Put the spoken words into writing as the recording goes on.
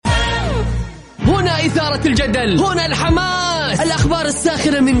وإثارة الجدل. هنا الحماس، الأخبار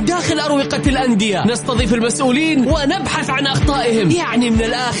الساخنة من داخل أروقة الأندية، نستضيف المسؤولين ونبحث عن أخطائهم. يعني من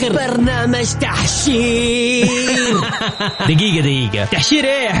الآخر برنامج تحشير. دقيقة تحشير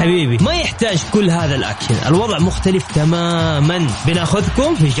ايه يا حبيبي؟ ما يحتاج كل هذا الأكشن. الوضع مختلف تماما.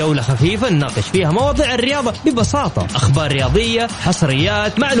 بناخذكم في جولة خفيفة نناقش فيها مواضيع الرياضة ببساطة، أخبار رياضية،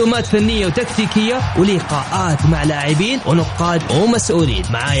 حصريات، معلومات فنية وتكتيكية، ولقاءات مع لاعبين ونقاد ومسؤولين.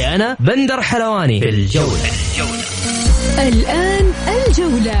 معايا أنا بندر حلواني في الجولة. الآن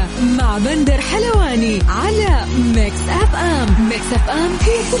الجولة مع بندر حلواني على ميكس أف أم. ميكس أف أم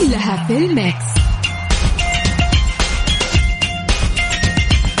هي كلها في الميكس.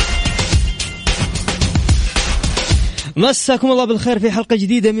 مساكم الله بالخير في حلقة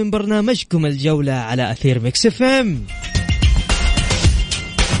جديدة من برنامجكم الجولة على أثير ميكس أف أم.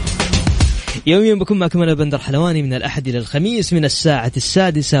 يوميا بكون معكم أنا بندر حلواني من الأحد إلى الخميس من الساعة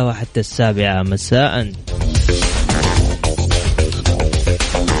 6 وحتى 7 مساء.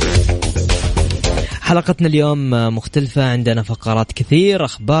 حلقتنا اليوم مختلفة، عندنا فقرات كثير،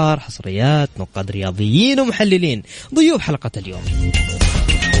 أخبار، حصريات، نقاد رياضيين ومحللين. ضيوف حلقة اليوم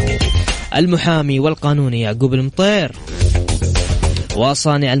المحامي والقانوني يعقوب المطير،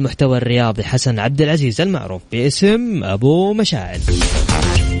 وصانع المحتوى الرياضي حسن عبد العزيز المعروف باسم أبو مشاعل.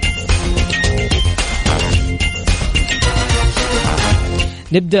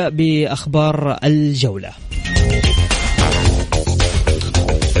 نبدأ بأخبار الجولة.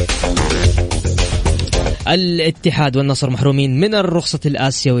 الاتحاد والنصر محرومين من الرخصة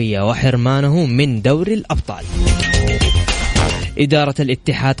الآسيوية وحرمانه من دوري الأبطال. إدارة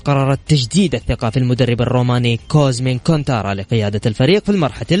الاتحاد قررت تجديد الثقة في المدرب الروماني كوزمين كونتارا لقيادة الفريق في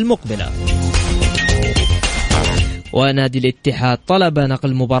المرحلة المقبلة. ونادي الاتحاد طلب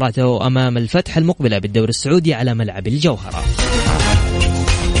نقل مباراته أمام الفتح المقبلة بالدوري السعودي على ملعب الجوهرة.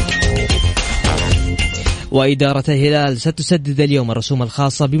 وإدارة الهلال ستسدد اليوم الرسوم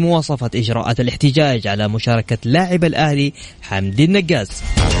الخاصة بمواصفة إجراءات الاحتجاج على مشاركة لاعب الأهلي حمدي النقاز.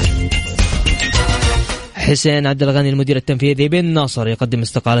 حسين عبد الغني المدير التنفيذي بالنصر يقدم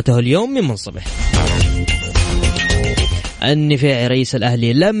استقالته اليوم من منصبه. النفيعي رئيس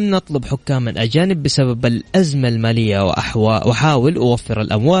الأهلي: لم نطلب حكاما أجانب بسبب الأزمة المالية وحاول أوفر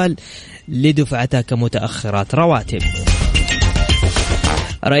الأموال لدفعتها كمتأخرات رواتب.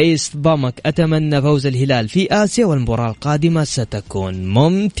 رئيس ضمك: أتمنى فوز الهلال في آسيا والمباراة القادمة ستكون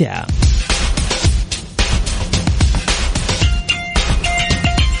ممتعة.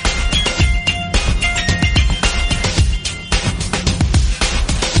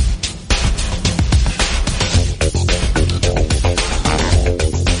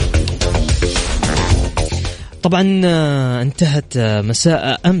 طبعا انتهت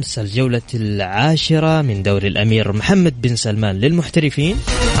مساء أمس الجولة 10 من دوري الأمير محمد بن سلمان للمحترفين.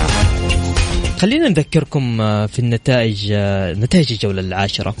 خلينا نذكركم في نتائج الجولة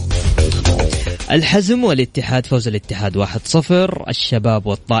 10. الحزم والاتحاد: فوز الاتحاد 1-0. الشباب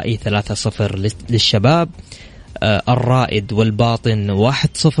والطائي 3-0 للشباب. الرائد والباطن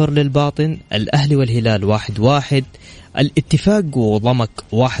 1-0 للباطن. الأهلي والهلال 1-1. الاتفاق وضمك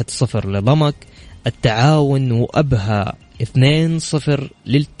 1-0 لضمك. التعاون وأبها 2-0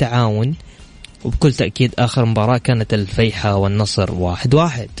 للتعاون. وبكل تأكيد آخر مباراة كانت الفيحة والنصر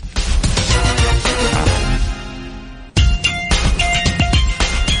 1-1.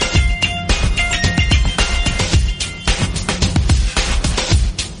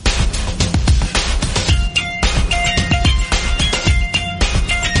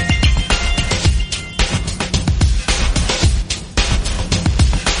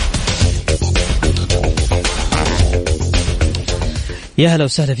 يا هلا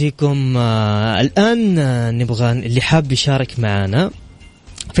وسهلا فيكم. الآن نبغى اللي حاب يشارك معنا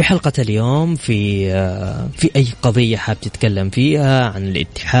في حلقة اليوم في أي قضية حاب تتكلم فيها عن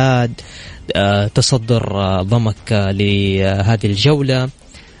الاتحاد، تصدر ضمك لهذه الجولة،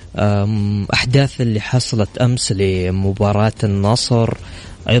 أحداث اللي حصلت أمس لمباراة النصر،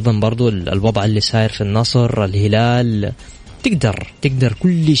 أيضا برضو الوضع اللي صاير في النصر، الهلال. تقدر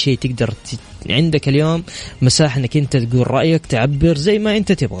كل شيء، تقدر عندك اليوم مساحة انك انت تقول رأيك، تعبر زي ما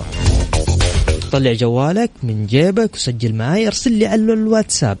انت تبغى. طلع جوالك من جيبك وسجل معي، ارسل لي على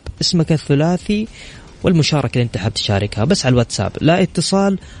الواتساب اسمك الثلاثي والمشاركة اللي انت حاب تشاركها، بس على الواتساب، لا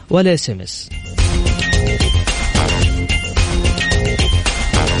اتصال ولا SMS.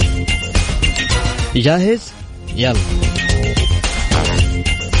 جاهز؟ يلا.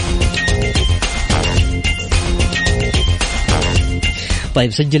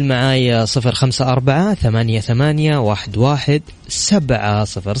 طيب سجل معاي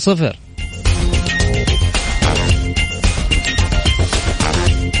 0548811700.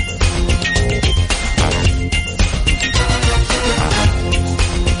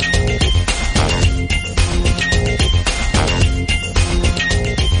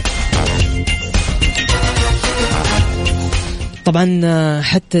 طبعا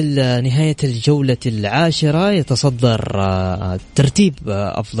حتى نهاية الجولة 10 يتصدر ترتيب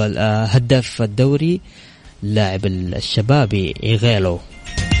أفضل هداف الدوري لاعب الشبابي إيغيلو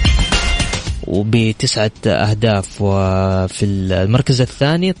ب9 أهداف، وفي المركز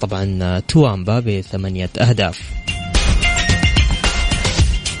الثاني طبعا توامبا ب8 أهداف.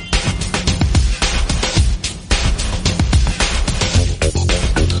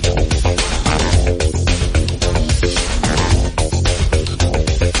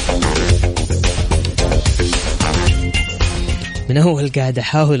 من أول قاعد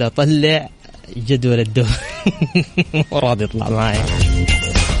أحاول أطلع جدول الدوري وراضي يطلع معي.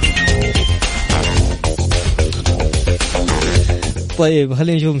 طيب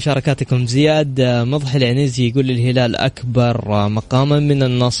خلينا نشوف مشاركاتكم. زياد مضحي العنيزي يقول الهلال أكبر مقاما من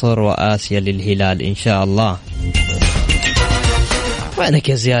النصر وآسيا للهلال إن شاء الله. وينك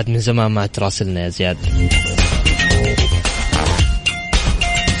يا زياد؟ من زمان ما تراسلنا يا زياد.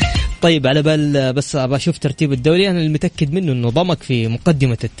 طيب على بال بس أبغى أشوف ترتيب الدوري. أنا المتأكد منه إنه ضمك في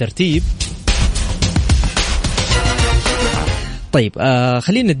مقدمة الترتيب. طيب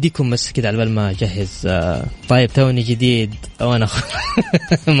خلينا نديكم بس كده على بال ما أجهز. طيب توني جديد وأنا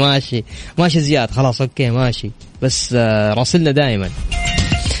ماشي زياد خلاص أوكي ماشي، بس راسلنا دائما.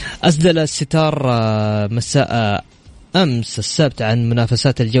 أسدل الستار مساء أمس السبت عن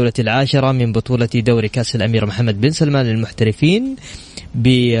منافسات الجولة 10 من بطولة دوري كأس الأمير محمد بن سلمان للمحترفين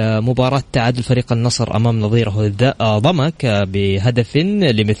بمباراة تعادل فريق النصر أمام نظيره ضمك بهدف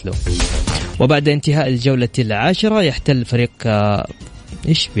لمثله. وبعد انتهاء الجولة 10 يحتل فريق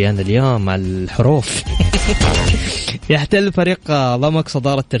إيش بيانا اليوم مع الحروف يحتل فريق ضمك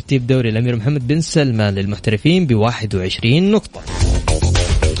صدارة ترتيب دوري الأمير محمد بن سلمان للمحترفين ب21 نقطة.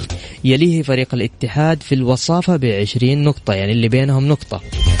 يليه فريق الاتحاد في الوصافة ب20 نقطة، يعني اللي بينهم نقطة.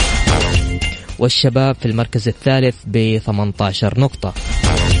 والشباب في المركز الثالث ب18 نقطة.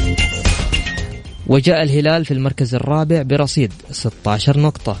 وجاء الهلال في المركز الرابع برصيد 16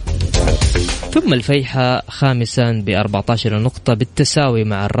 نقطة. ثم الفيحة خامسا ب14 نقطة بالتساوي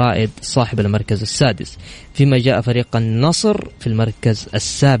مع الرائد صاحب المركز السادس، فيما جاء فريق النصر في المركز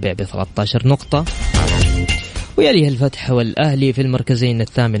السابع ب13 نقطة. ويليه الفتح والأهلي في المركزين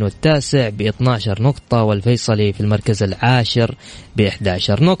الثامن والتاسع ب12 نقطة، والفيصلي في المركز العاشر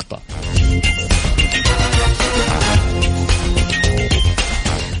ب11 نقطة.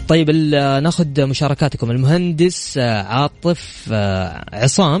 طيب ناخذ مشاركاتكم. المهندس عاطف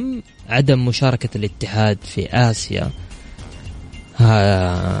عصام: عدم مشاركة الاتحاد في آسيا.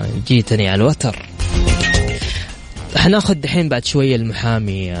 جيتني على الوتر. حناخذ دحين بعد شوية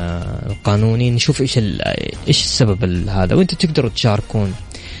المحامي القانوني نشوف إيش السبب هذا، وانتم تقدروا تشاركون.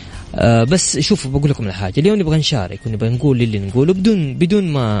 بس شوفوا بقول لكم الحاجة، اليوم نبغى نشارك ونبغى نقول اللي نقوله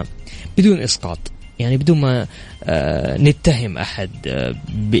بدون إسقاط، يعني بدون ما نتهم أحد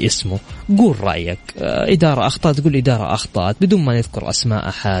باسمه. قول رأيك. إدارة أخطأت تقول إدارة أخطأت، بدون ما نذكر أسماء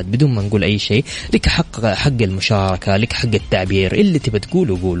أحد، بدون ما نقول أي شيء. لك حق المشاركة، لك حق التعبير، اللي تبى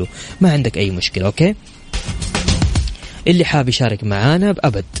تقوله قوله، ما عندك أي مشكلة. أوكي، اللي حاب يشارك معانا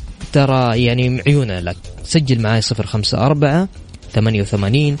بأبد ترى يعني عيونا لك. سجل معاي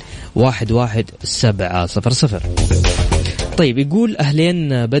 054-88-11-700. طيب يقول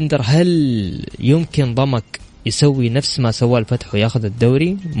أهلين بندر، هل يمكن ضمك يسوي نفس ما سواه الفتح وياخذ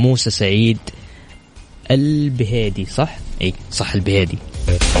الدوري؟ موسى سعيد البهيدي، صح؟ اي صح البهيدي.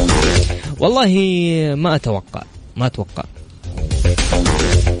 والله ما أتوقع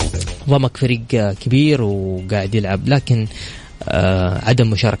ضمك فريق كبير وقاعد يلعب، لكن عدم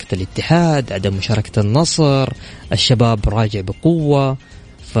مشاركة الاتحاد، عدم مشاركة النصر، الشباب راجع بقوة،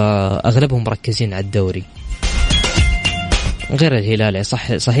 فأغلبهم مركزين على الدوري. غير الهلال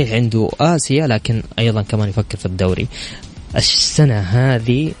صحيح عنده آسيا، لكن أيضا كمان يفكر في الدوري. السنة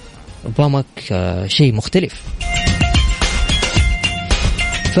هذه ضمك شيء مختلف.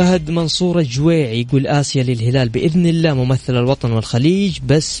 فهد منصور الجويعي يقول آسيا للهلال بإذن الله، ممثل الوطن والخليج،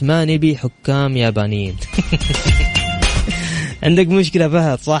 بس ما نبي حكام يابانيين. عندك مشكلة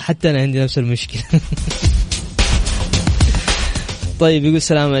فهد؟ صح، حتى أنا عندي نفس المشكلة. طيب يقول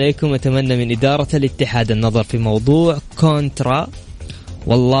السلام عليكم، أتمنى من إدارة الاتحاد النظر في موضوع كونترا.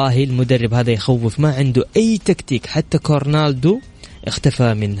 والله المدرب هذا يخوف، ما عنده أي تكتيك، حتى كورنالدو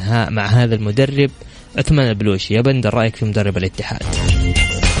اختفى مع هذا المدرب. عثمان البلوشي، يا بندر رأيك في مدرب الاتحاد؟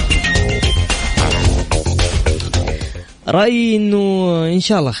 رأيي إنه إن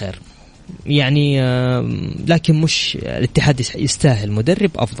شاء الله خير، يعني لكن مش الاتحاد يستاهل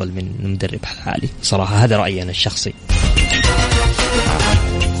مدرب أفضل من مدرب حالي صراحة. هذا رأيي أنا الشخصي.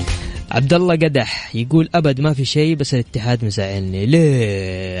 عبد الله قدح يقول أبد ما في شيء، بس الاتحاد مزعلني.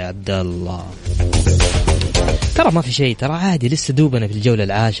 ليه عبد الله؟ ترى ما في شيء، ترى عادي، لسه دوبنا في الجولة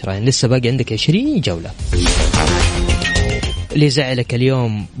العاشرة، يعني لسه باقي عندك 20 جولة. اللي زعلك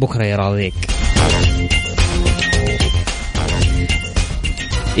اليوم بكرة يراضيك.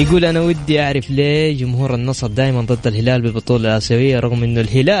 يقول أنا ودي أعرف ليه جمهور النصر دائما ضد الهلال بالبطولة الآسيوية رغم أنه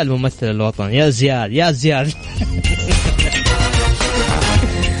الهلال ممثل الوطن. يا زياد يا زياد.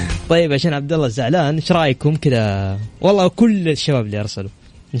 طيب عشان عبد الله زعلان، ايش رايكم كذا؟ والله كل الشباب اللي ارسلوا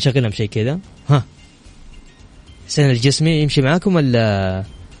نشغلهم شيء كذا. ها حسين الجسمي يمشي معاكم ولا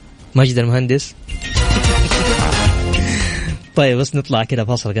ماجد المهندس؟ طيب بس نطلع كذا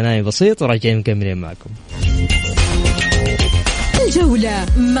فاصل غنائي بسيط وراجعين مكملين معكم. الجولة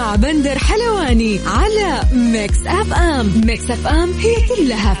مع بندر حلواني على ميكس اف ام. ميكس اف ام هي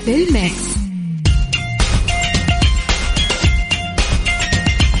كلها في الميكس.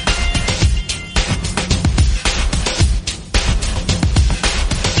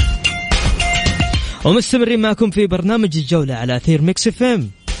 ومستمرين معكم في برنامج الجولة على أثير ميكس اف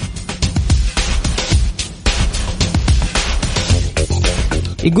ام.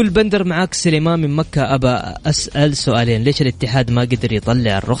 يقول بندر معاك سليمان من مكة، أبا أسأل سؤالين. ليش الاتحاد ما قدر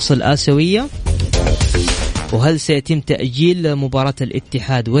يطلع الرخصة الآسيوية؟ وهل سيتم تأجيل مباراة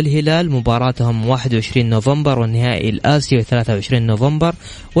الاتحاد والهلال مباراتهم 21 نوفمبر والنهائي الآسيوي 23 نوفمبر،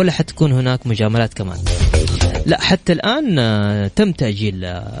 ولا حتكون هناك مجاملات كمان؟ لا حتى الآن تم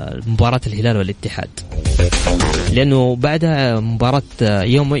تأجيل مباراة الهلال والاتحاد، لأنه بعدها مباراة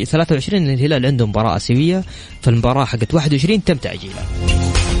يوم 23 الهلال عنده مباراة آسيوية، فالمباراة حقت 21 تم تأجيلها.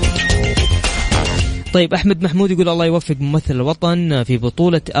 طيب أحمد محمود يقول الله يوفق ممثل الوطن في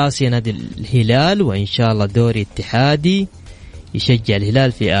بطولة آسيا نادي الهلال، وإن شاء الله دوري اتحادي يشجع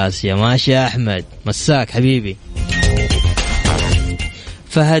الهلال في آسيا. ماشي يا أحمد، مساك حبيبي.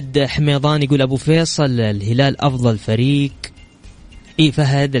 فهد حميضان يقول أبو فيصل الهلال أفضل فريق.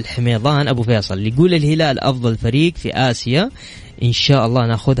 فهد الحميضان أبو فيصل يقول الهلال أفضل فريق في آسيا، إن شاء الله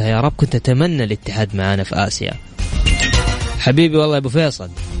ناخذها يا رب. كنت أتمنى الاتحاد معنا في آسيا حبيبي والله أبو فيصل.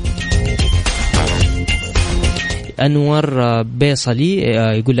 أنور بيصلي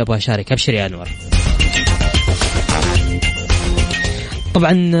يقول أبغى أشارك. أبشر يا أنور.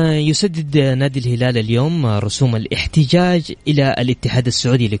 طبعا يسدد نادي الهلال اليوم رسوم الاحتجاج إلى الاتحاد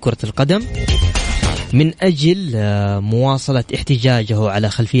السعودي لكرة القدم من أجل مواصلة احتجاجه على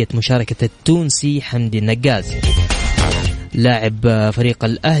خلفية مشاركة التونسي حمدي النقاز لاعب فريق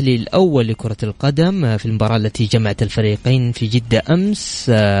الأهلي الأول لكرة القدم في المباراة التي جمعت الفريقين في جدة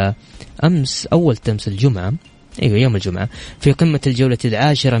أمس أول تمس الجمعة، يوم الجمعة، في قمة الجولة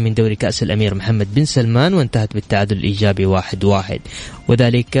العاشرة من دوري كأس الأمير محمد بن سلمان، وانتهت بالتعادل الإيجابي 1-1،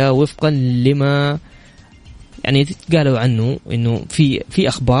 وذلك وفقا لما يعني قالوا عنه إنه في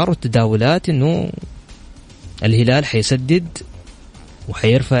أخبار وتداولات إنه الهلال حيسدد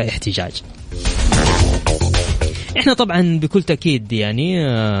وحيرفع احتجاج. احنا طبعا بكل تأكيد يعني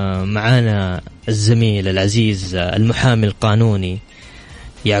معانا الزميل العزيز المحامي القانوني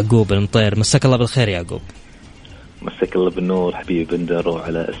يعقوب المطير. مساك الله بالخير يعقوب. مساك الله بالنور حبيبي بندر،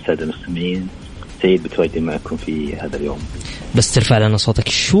 وعلى السادة المستمعين. سعيد بتواجدي معكم في هذا اليوم. بس ترفع لنا صوتك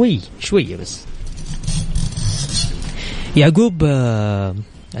شوية بس. يعقوب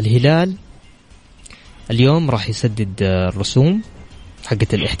الهلال اليوم راح يسدد الرسوم حقة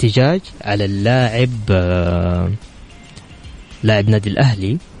الاحتجاج على لاعب نادي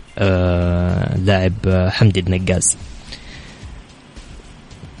الأهلي لاعب حمدي النقاز.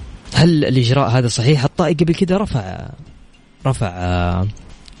 هل الإجراء هذا صحيح؟ الطائي قبل كده رفع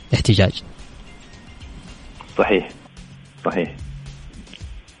احتجاج. صحيح.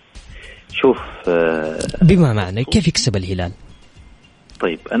 شوف بما معنى كيف يكسب الهلال؟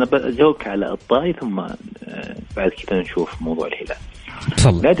 طيب أنا بجاوبك على الطائي ثم بعد كده نشوف موضوع الهلال.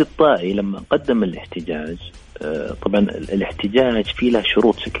 تفضل. نادي الطائي لما قدم الاحتجاج، طبعا الاحتجاج فيه له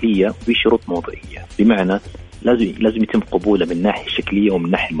شروط شكلية وفي شروط موضوعية، بمعنى لازم يتم قبوله من الناحية الشكلية ومن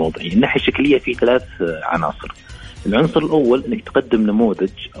الناحية الموضوعية. الناحية الشكلية فيه 3 عناصر. العنصر الأول أنك تقدم نموذج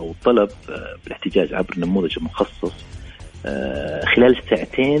أو طلب بالاحتجاج عبر نموذج مخصص خلال 2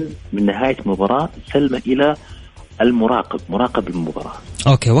 ساعة من نهاية مباراة سلمة إلى مراقب المباراة.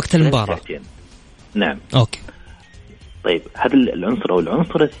 أوكي، وقت المباراة. نعم. أوكي. طيب هذا العنصر. أو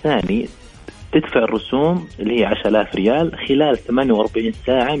العنصر الثاني تدفع الرسوم اللي هي 10,000 ريال خلال 48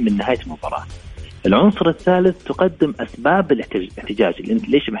 ساعة من نهاية المباراة. العنصر الثالث تقدم أسباب الاحتجاج اللي أنت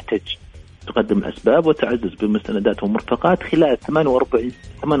ليش محتاج، تقدم الأسباب وتعزز بالمستندات والمرفقات خلال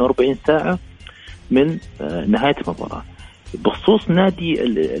 48 ساعة من نهاية المباراة. بخصوص نادي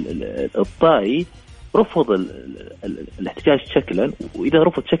الطائي رفض الاحتجاج شكلا، وإذا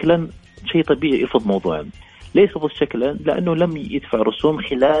رفض شكلا شيء طبيعي يرفض موضوعا، ليس رفض شكلا لأنه لم يدفع رسوم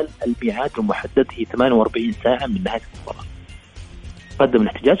خلال الميعاد المحدد، هي 48 ساعة من نهاية المباراة. قدم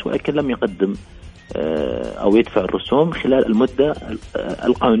الاحتجاج ولكن لم يقدم أو يدفع الرسوم خلال المدة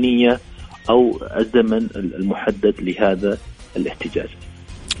القانونية أو الزمن المحدد لهذا الاحتجاج.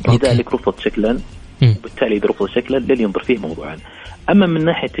 لذلك رفض شكلا، وبالتالي إذا رفض شكلا لن ينظر فيه موضوعا. أما من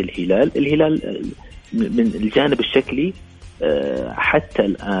ناحية الهلال من الجانب الشكلي حتى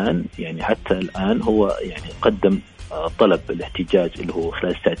الآن هو يعني قدم طلب الاحتجاج اللي هو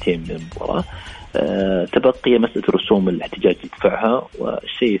خلال ساعتين من المباراة. تبقي مسألة رسوم الاحتجاج يدفعها،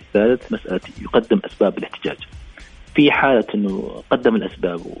 والشيء الثالث مسألة يقدم أسباب الاحتجاج. في حالة أنه قدم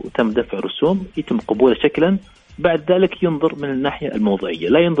الأسباب وتم دفع رسوم يتم قبوله شكلا، بعد ذلك ينظر من الناحية الموضوعية،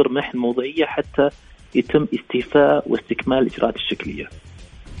 لا ينظر من الناحية الموضوعية حتى يتم استيفاء واستكمال الإجراءات الشكلية.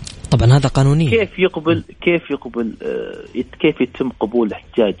 طبعا هذا قانوني. كيف يتم قبول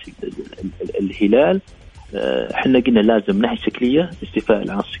احتجاج الهلال؟ احنا قلنا لازم ناحية شكلية، استيفاء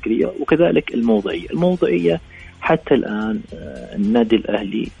العناصر الشكلية، وكذلك الموضوعية حتى الآن النادي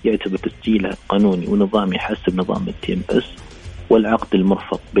الأهلي يعتبر تسجيله قانوني ونظامي حسب نظام الTMS، والعقد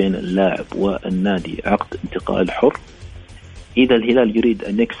المرفق بين اللاعب والنادي عقد انتقال حر. إذا الهلال يريد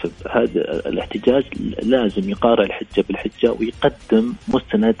أن يكسب هذا الاحتجاج لازم يقارع الحجة بالحجة ويقدم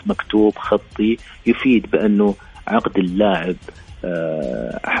مستند مكتوب خطي يفيد بأنه عقد اللاعب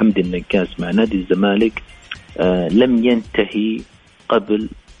حمدي النقاز مع نادي الزمالك لم ينتهي قبل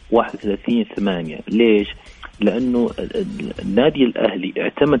 31/8. ليش؟ لأنه النادي الأهلي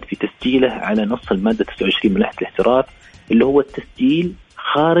اعتمد في تسجيله على نص المادة 29 من لائحة الاحتراف، اللي هو التسجيل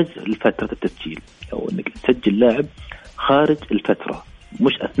خارج فترة التسجيل، أو أنك تسجل لاعب خارج الفترة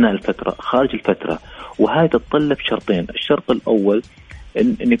مش أثناء الفترة، خارج الفترة. وهذا تتطلب شرطين. الشرط الأول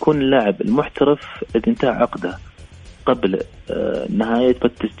أن يكون اللاعب المحترف إذا انتهى عقده قبل نهاية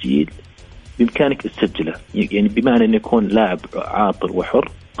التسجيل بإمكانك تسجله، يعني بمعنى أن يكون لاعب عاطل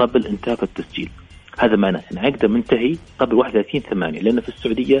وحر قبل انتهاء التسجيل. هذا معناه أن عقده منتهي قبل 31/8، لأن في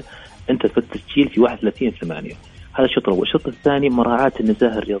السعودية أنت في التسجيل في 31/8. هذا الشرط الأول. الشرط الثاني مراعاة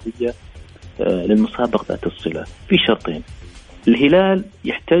النزاهة الرياضية للمسابقة ذات الصلة. في شرطين. الهلال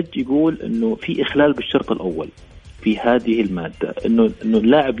يحتاج يقول أنه في إخلال بالشرط الأول في هذه المادة، أنه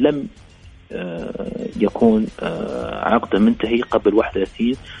اللاعب لم يكون عقده منتهي قبل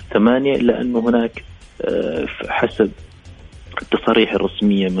 31/8، لأنه هناك حسب التصاريح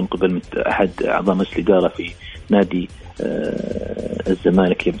الرسمية من قبل أحد أعضاء مجلس الإدارة في نادي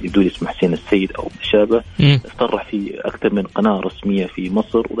الزمالك يبدو اسمه حسين السيد أو شابه، صرح في أكثر من قناة رسمية في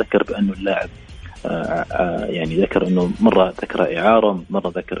مصر وذكر بأنه اللاعب يعني ذكر أنه مرة ذكر إعارة،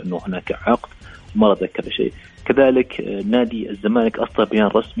 مرة ذكر أنه هناك عقد، مرة ذكر شيء. كذلك نادي الزمالك أصدر بيان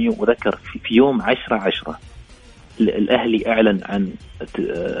رسمي وذكر في يوم 10/10 الأهلي أعلن عن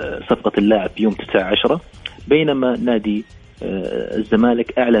صفقة اللاعب في يوم 9/10، بينما نادي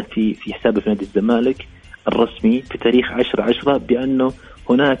الزمالك أعلن في حسابه في نادي الزمالك الرسمي في تاريخ 10/10 بأنه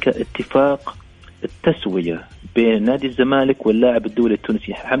هناك اتفاق التسوية بين نادي الزمالك واللاعب الدولي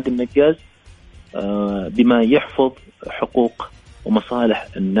التونسي حمدي النقاز بما يحفظ حقوق ومصالح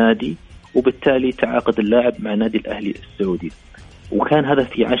النادي، وبالتالي تعاقد اللاعب مع نادي الأهلي السعودي، وكان هذا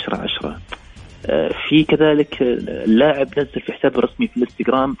في 10/10. في كذلك اللاعب نزل في حسابه الرسمي في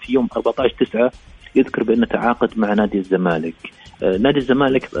الانستغرام في يوم 14/9 يذكر بأنه تعاقد مع نادي الزمالك. نادي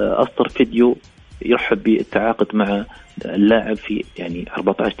الزمالك أصدر فيديو يرحب بالتعاقد مع اللاعب في يعني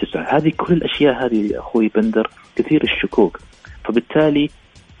 14/9. هذه كل الأشياء هذه أخوي بندر كثير الشكوك، فبالتالي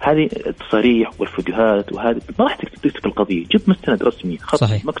هذه التصاريح والفيديوهات وهذه ما راح تكتب القضية. جيب مستند رسمي خط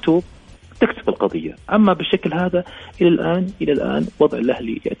صحيح مكتوب تكتب القضية. أما بالشكل هذا إلى الآن وضع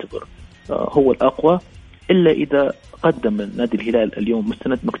الأهلي يعتبر هو الأقوى، إلا إذا قدم نادي الهلال اليوم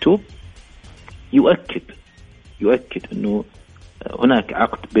مستند مكتوب يؤكد أنه هناك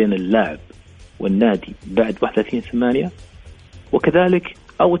عقد بين اللاعب والنادي بعد 31/8، وكذلك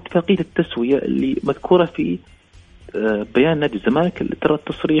أو اتفاقية التسوية اللي مذكورة في بيان نادي الزمالك. ترى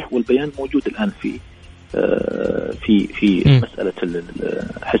التصريح والبيان موجود الآن في مسألة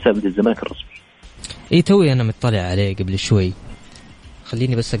حساب نادي الزمالك الرسمي. إيه توي أنا مطلع عليه قبل شوي،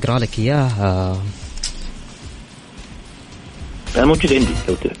 خليني بس أقرأ لك إياه. أنا موجود عندي،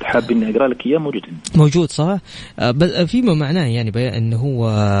 لو تحب إني أقرأ لك إياه موجود عندي. موجود صح؟ فيما معناه يعني إنه هو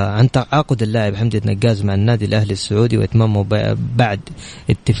عن تعاقد اللاعب حمدي النقاز مع النادي الأهلي السعودي وإتمامه بعد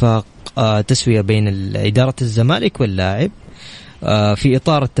اتفاق تسوية بين إدارة الزمالك واللاعب في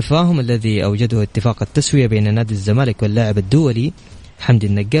إطار التفاهم الذي أوجده اتفاق التسوية بين نادي الزمالك واللاعب الدولي حمدي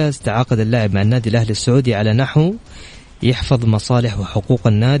النقاز. تعاقد اللاعب مع النادي الأهلي السعودي على نحو يحفظ مصالح وحقوق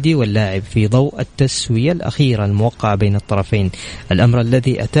النادي واللاعب في ضوء التسوية الأخيرة الموقعة بين الطرفين، الأمر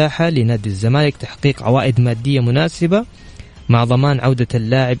الذي أتاح لنادي الزمالك تحقيق عوائد مادية مناسبة مع ضمان عودة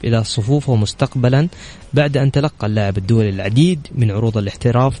اللاعب إلى صفوفه مستقبلا، بعد أن تلقى اللاعب الدولي العديد من عروض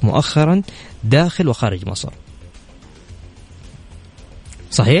الاحتراف مؤخرا داخل وخارج مصر.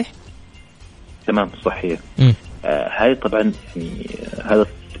 صحيح؟ تمام صحيح. هاي طبعا يعني هذا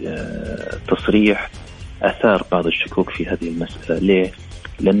التصريح أثار بعض الشكوك في هذه المسألة. ليه؟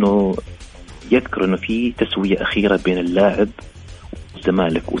 لأنه يذكر أنه في تسوية أخيرة بين اللاعب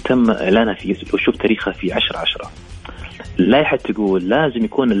والزمالك وتم إعلانها في، وشوف تاريخها، في 10/10. اللائحة تقول لازم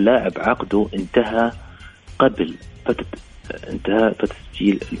يكون اللاعب عقده انتهى قبل انتهى فترة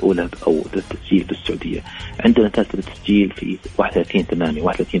التسجيل الأولى أو التسجيل في السعودية. عندنا فترة التسجيل في 31/8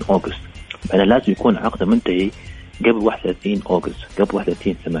 31 أغسطس، أنا لازم يكون عقده منتهي قبل 31 أغسطس، قبل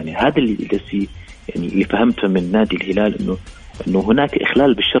 31/8. هذا اللي فهمته من نادي الهلال، إنه هناك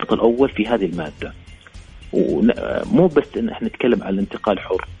إخلال بالشرط الأول في هذه المادة. ومو بس إن إحنا نتكلم عن الانتقال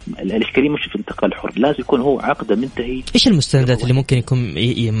الحر، الإشكالية مش في الانتقال الحر، لازم يكون هو عقده منتهي. إيش المستندات اللي ممكن يكون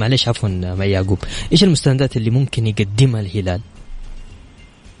معلش عفوا مع يعقوب، إيش المستندات اللي ممكن يقدمها الهلال؟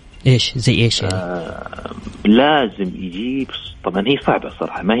 إيش زي إيش يعني؟ لازم يجيب، طبعا هي صعبة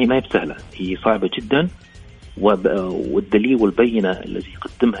صراحة، ما هي بسهلة، هي صعبة جدا، والدليل والبينة الذي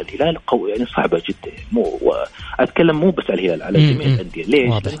قدمها الهلال يعني صعبة جدا. أتكلم مو بس على الهلال، على جميع الأندية.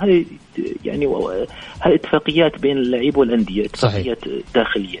 ليش؟ هذه يعني هذه اتفاقيات بين اللعيبة والأندية، اتفاقيات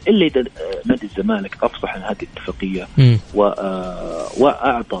داخلية. إلا إذا نادي الزمالك أفصح عن هذه الاتفاقية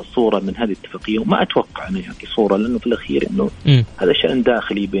وأعطى صورة من هذه الاتفاقية، وما أتوقع أنه يعطي صورة، لأنه في الأخير إنه هذا شأن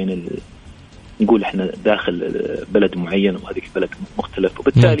داخلي بين نقول إحنا داخل بلد معين وهذه البلد مختلف.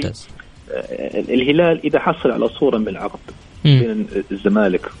 وبالتالي الهلال إذا حصل على صورة من العقد بين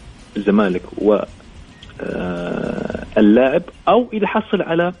الزمالك واللاعب، أو إذا حصل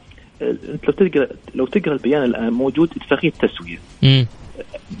على، أنت لو تقرأ البيان الآن موجود اتفاقية التسوية،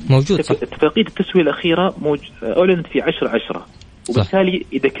 موجود اتفاقية التسوية الأخيرة أعلنت في 10/10. وبالتالي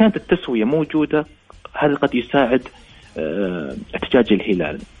إذا كانت التسوية موجودة، هذا قد يساعد احتجاج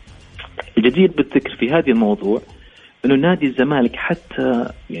الهلال. الجدير بالذكر في هذا الموضوع إنه نادي الزمالك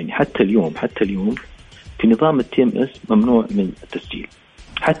حتى اليوم في نظام الTMS ممنوع من التسجيل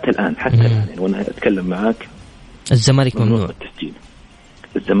حتى الآن يعني وأنا أتكلم معك الزمالك ممنوع التسجيل.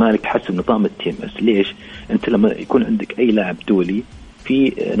 الزمالك حسب نظام الTMS. ليش؟ أنت لما يكون عندك أي لاعب دولي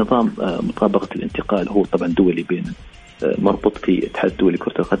في نظام مطابقة الانتقال، هو طبعا دولي بين مربوط في الاتحاد الدولي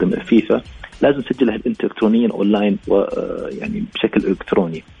كرة القدم الفيفا، لازم تسجلها إلكترونيا أونلاين ويعني بشكل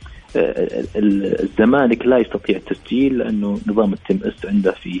إلكتروني. الزمالك لا يستطيع التسجيل لأنه نظام الTMS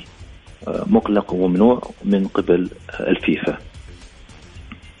عنده فيه مغلق وممنوع من قبل الفيفا.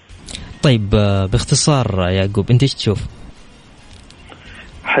 طيب باختصار يعقوب، أنت إيش تشوف؟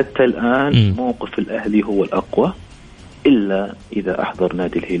 حتى الآن موقف الأهلي هو الأقوى، إلا إذا أحضر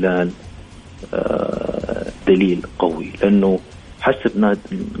نادي الهلال دليل قوي، لأنه حسب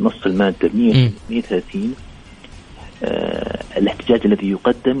نص المادة 130 الاحتجاج الذي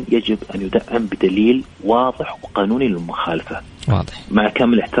يقدم يجب أن يدعم بدليل واضح وقانوني للمخالفة. واضح. مع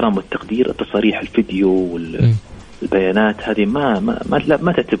كامل الاحترام والتقدير، التصاريح الفيديو والبيانات هذه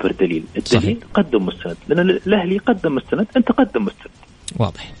ما تعتبر دليل. الدليل صحيح. قدم مستند، لأن الأهلي قدم مستند، أنت قدم مستند.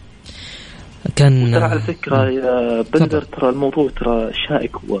 واضح. كان ترى على فكرة يا بندر، ترى الموضوع ترى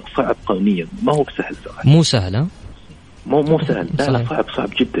شائك وصعب قانونيا، ما هو بسهل صراحة. مو سهل، مو سهل، لا صعب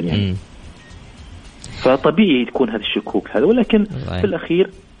جدا يعني. فطبيعي تكون هذه الشكوك هذا، ولكن في الأخير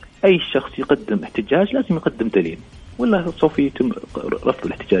أي شخص يقدم احتجاج لازم يقدم دليل، ولا سوف يتم رفض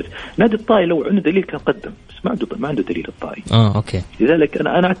الاحتجاج. نادي الطائي لو عنده دليل كان قدم، بس ما عنده دليل الطائي. أوكي. لذلك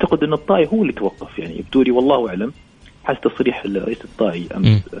أنا أعتقد أن الطائي هو اللي توقف، يعني يبدو لي والله أعلم، حسب تصريح رئيس الطائي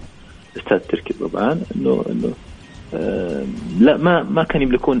أمس الأستاذ تركي طبعا إنه لا ما كان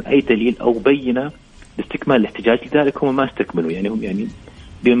يملكون أي دليل أو بينة لاستكمال الاحتجاج، لذلك هم ما استكملوا، يعني هم يعني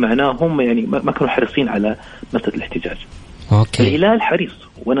بمعناه هم يعني ما كانوا حريصين على مسألة الاحتجاج. أوكي. الهلال حريص،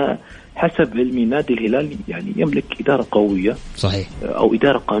 وأنا حسب علمي نادي الهلال يعني يملك إدارة قوية. صحيح. أو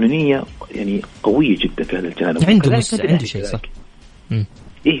إدارة قانونية يعني قوية جدا في هذا الجانب. عنده شيء صح.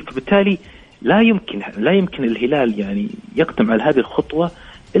 إيه، فبالتالي لا يمكن الهلال يعني يقدم على هذه الخطوة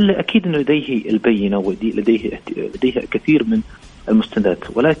إلا أكيد إنه لديه البينة ولديه كثير من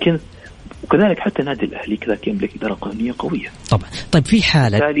المستندات، ولكن وكذلك حتى نادي الأهلي كذلك يملك إدارة قانونية قوية. طبعا. طيب في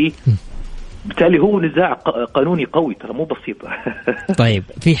حالة بالتالي هو نزاع قانوني قوي، ترى مو بسيطة. طيب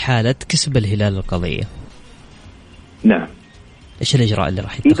في حالة كسب الهلال القضية، نعم، إيش الإجراء اللي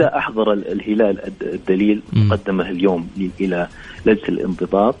راح يتخذ؟ إذا أحضر الهلال الدليل مقدمه اليوم إلى لجنة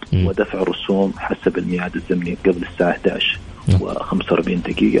الانضباط ودفع الرسوم حسب الميعاد الزمني قبل الساعة 11 و45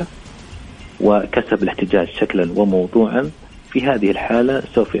 دقيقة، وكسب الاحتجاج شكلا وموضوعا، في هذه الحالة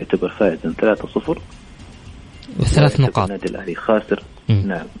سوف يعتبر فائزا 3-0 و3 نقاط. النادي الأهلي خاسر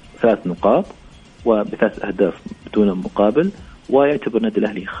نعم 3 نقاط وب3 أهداف بدون مقابل، ويعتبر النادي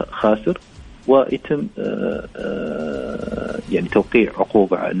الأهلي خاسر، ويتم يعني توقيع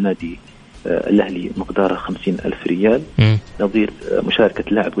عقوبة على النادي الأهلي مقدارها 50,000 ريال نظير مشاركة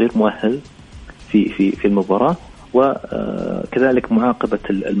لاعب غير مؤهل في المباراة، وكذلك معاقبة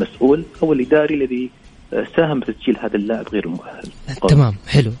المسؤول أو الإداري الذي ساهم بتسجيل هذا اللاعب غير المؤهل. تمام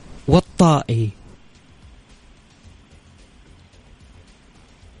حلو. والطائي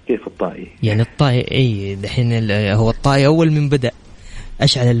كيف الطائي؟ يعني الطائي أي دحين هو الطائي أول من بدأ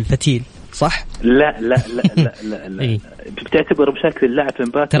أشعل الفتيل صح؟ لا لا لا لا لا, لا. إيه؟ بتعتبر مشاكل اللاعب في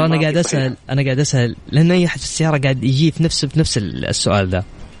المباراة؟ ترى أنا قاعد أسأل لأن أي أحد في السيارة قاعد يجي في نفس السؤال ده.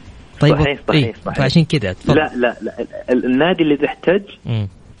 طيب صحيح. فعشان كده لا النادي اللي يحتاج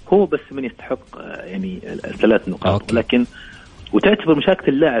هو بس من يستحق يعني 3 نقاط، لكن وتعتبر مشاركة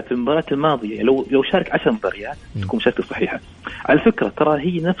اللاعب في المباراة الماضية لو شارك 10 مباريات تكون مشاركة صحيحة. على فكرة ترى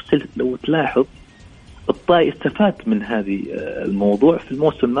هي نفس لو تلاحظ الطائي استفاد من هذه الموضوع في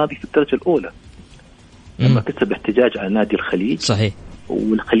الموسم الماضي في الدرجة الأولى لما كسب احتجاج على نادي الخليج. صحيح.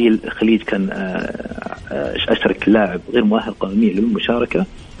 والخليج كان أشرك لاعب غير مؤهل قانونيا للمشاركة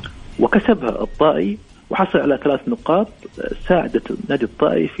وكسبها الطائي وحصل على 3 نقاط ساعدت نادي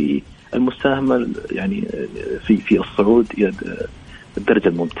الطائي في المساهمة يعني في الصعود إلى الدرجة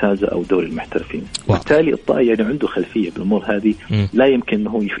الممتازة أو دوري المحترفين. بالتالي الطائي يعني عنده خلفية بالأمور هذه، لا يمكن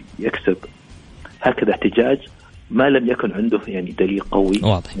أنه يكسب هكذا احتجاج ما لم يكن عنده يعني دليل قوي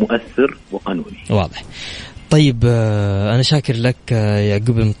واضح مؤثر وقانوني واضح. طيب أنا شاكر لك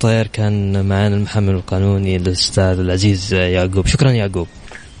يعقوب المطير، كان معنا المحامي القانوني الأستاذ العزيز يعقوب. شكرا يعقوب.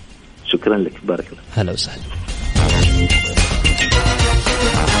 شكرا لك، بارك الله. هلا وسهلا.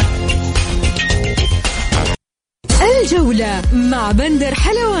 الجولة مع بندر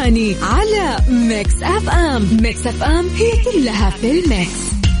حلواني على ميكس أف أم. ميكس أف أم هي كلها في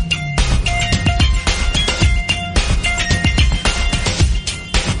الميكس.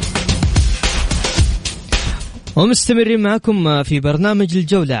 ومستمرين معكم في برنامج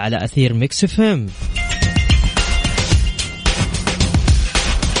الجولة على أثير ميكس اف ام.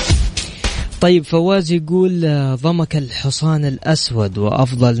 طيب فواز يقول ضمك الحصان الأسود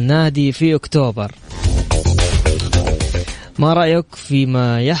وأفضل نادي في أكتوبر، ما رأيك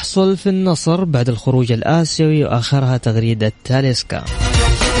فيما يحصل في النصر بعد الخروج الآسيوي وآخرها تغريدة تاليسكا؟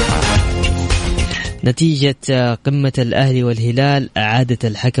 نتيجة قمة الأهلي والهلال أعادت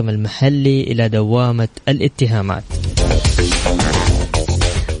الحكم المحلي إلى دوامة الاتهامات.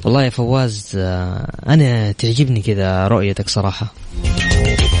 والله يا فواز أنا تعجبني كذا رؤيتك صراحة،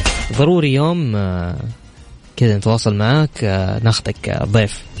 ضروري يوم كذا نتواصل معك ناخدك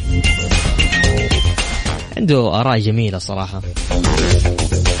ضيف، عنده آراء جميلة صراحة.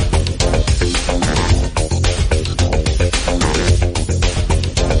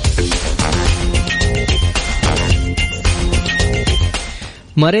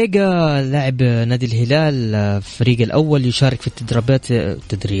 ماريجا لاعب نادي الهلال الفريق الأول يشارك في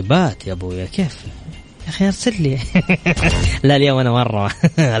التدريبات يا أبويا كيف يا أخي أرسل لي لا اليوم أنا مرة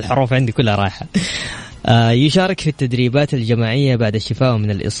الحروف عندي كلها رايحة. يشارك في التدريبات الجماعية بعد الشفاء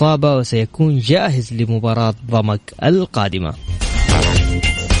من الإصابة وسيكون جاهز لمباراة ضمك القادمة.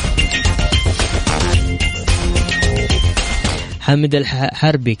 حامد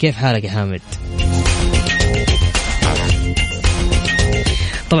الحربي كيف حالك يا حامد؟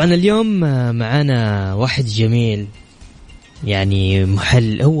 طبعا اليوم معنا واحد جميل يعني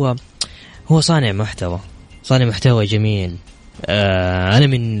محل، هو صانع محتوى جميل. أنا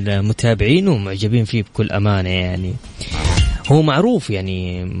من متابعين ومعجبين فيه بكل أمانة. يعني هو معروف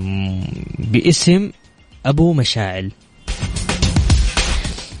يعني باسم أبو مشاعل.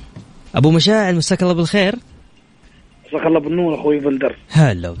 أبو مشاعل مساك الله بالخير. مساك الله بالنور أخوي بندر.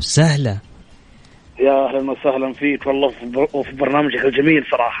 هلا وسهلا. يا أهلا وسهلا فيك والله في برنامجك الجميل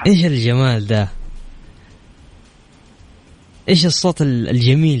صراحة. إيش الجمال ده؟ إيش الصوت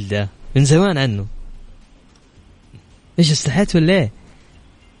الجميل ده؟ من زمان عنه. إيش استحيت ولا إيه؟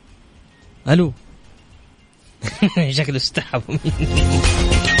 ألو شكله استحب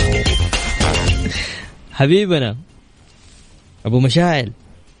حبيبنا أبو مشاعل.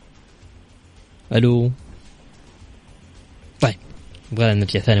 ألو طيب نبغى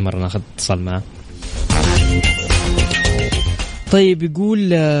نرجع ثاني مرة ناخذ اتصال معه. طيب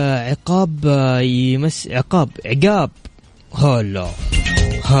يقول عقاب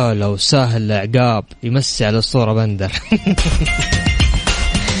هلا وسهل عقاب، يمسي على الصورة بندر.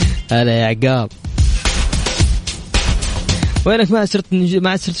 هلا يا عقاب، وينك؟ ما صرت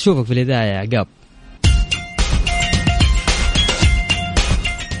اشوفك في الإذاعة يا عقاب.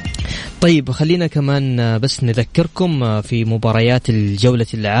 طيب خلينا كمان بس نذكركم في مباريات الجولة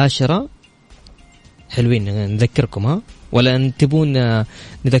 10. حلوين نذكركم ها، ولا تبون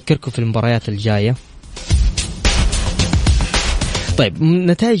نذكركم في المباريات الجاية؟ طيب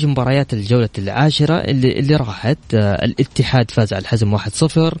نتائج مباريات الجولة 10 اللي راحت: الاتحاد فاز على الحزم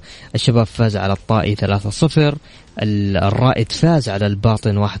 1-0، الشباب فاز على الطائي 3-0، الرائد فاز على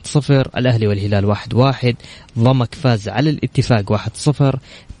الباطن 1-0، الأهلي والهلال 1-1، ضمك فاز على الاتفاق 1-0،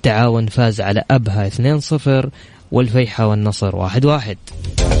 التعاون فاز على أبها 2-0، والفيحة والنصر 1-1.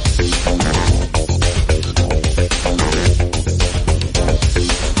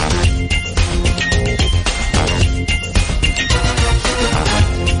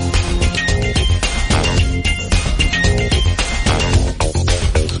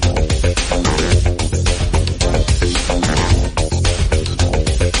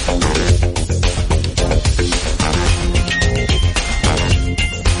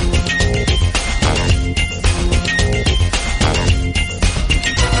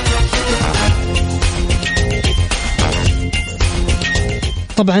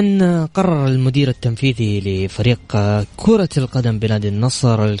 طبعا قرر المدير التنفيذي لفريق كرة القدم بنادي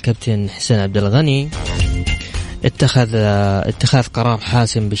النصر الكابتن حسين عبد الغني اتخاذ قرار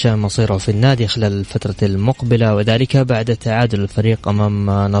حاسم بشأن مصيره في النادي خلال الفترة المقبلة، وذلك بعد تعادل الفريق أمام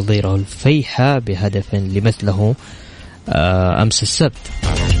نظيره الفيحة بهدف لمثله أمس السبت.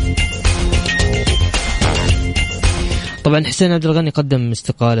 طبعا حسين عبد الغني قدم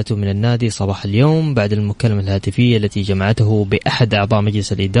استقالته من النادي صباح اليوم بعد المكالمة الهاتفية التي جمعته بأحد أعضاء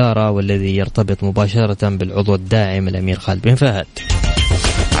مجلس الإدارة، والذي يرتبط مباشرة بالعضو الداعم الأمير خالد بن فهد.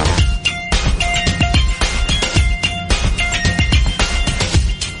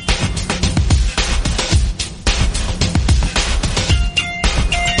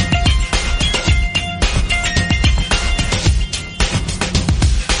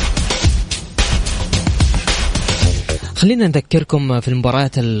 خلينا نذكركم في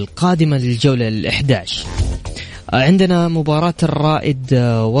المباريات القادمة للجولة 11. عندنا مباراة الرائد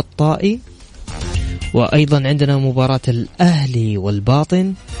والطائي، وأيضا عندنا مباراة الأهلي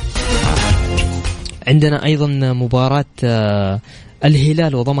والباطن، عندنا أيضا مباراة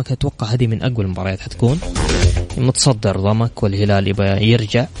الهلال وضمك. أتوقع هذه من أقوى المباريات حتكون، متصدر ضمك والهلال يبقى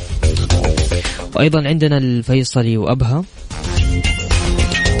يرجع. وأيضا عندنا الفيصلي وأبها.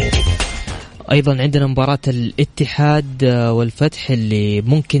 أيضا عندنا مباراة الاتحاد والفتح اللي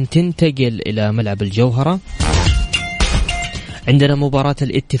ممكن تنتقل إلى ملعب الجوهرة. عندنا مباراة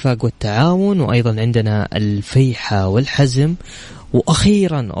الاتفاق والتعاون، وأيضا عندنا الفيحة والحزم،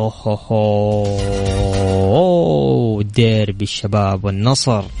 وأخيرا ديربي الشباب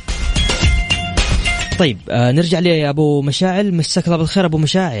والنصر. طيب نرجع لي يا أبو مشاعل. مساك الله بالخير أبو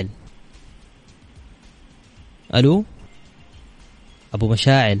مشاعل. ألو أبو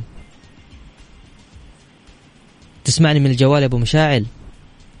مشاعل، تسمعني من الجوال يا أبو مشاعل؟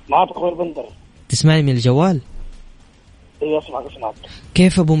 معك أخوي بندر. تسمعني من الجوال؟ إيه أسمعك.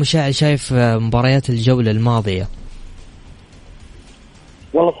 كيف أبو مشاعل شايف مباريات الجولة الماضية؟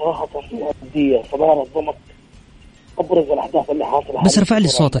 والله صراحة ودية صدارة ضمك أبرز الأحداث اللي حاصلة. بس ارفع لي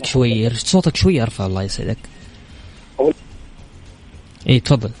صوتك شوي ارفع، الله يسعدك. إيه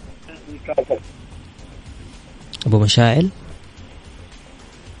تفضل أبو مشاعل.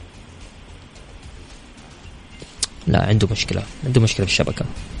 لا عنده مشكلة بالشبكة.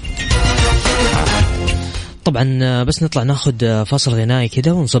 طبعا بس نطلع ناخد فاصل غنائي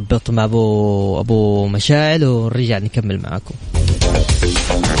كده ونظبط مع أبو مشاعل ونرجع نكمل معاكم.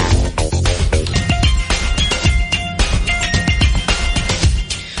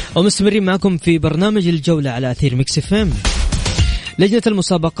 ومستمرين معكم في برنامج الجولة على أثير ميكس اف ام. لجنة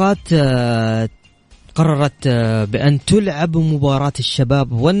المسابقات قررت بأن تلعب مباراة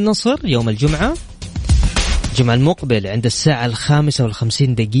الشباب والنصر يوم الجمعة المقبل عند الساعة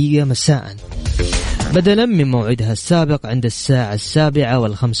 5:50 مساء، بدلا من موعدها السابق عند الساعة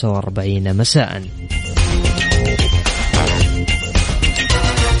 7:45 مساء.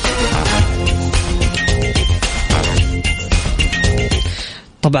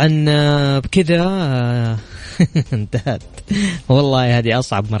 طبعا بكذا انتهت والله، هذه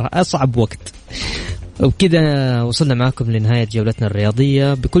أصعب وقت. وبكذا وصلنا معكم لنهاية جولتنا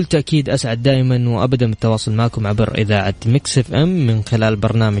الرياضية. بكل تأكيد أسعد دائما وأبدا بالتواصل معكم عبر إذاعة ميكس اف ام من خلال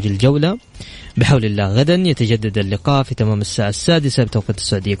برنامج الجولة. بحول الله غدا يتجدد اللقاء في تمام الساعة 6 بتوقيت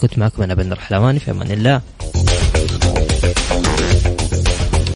السعودية. كنت معكم أنا بندر حلواني، في أمان الله.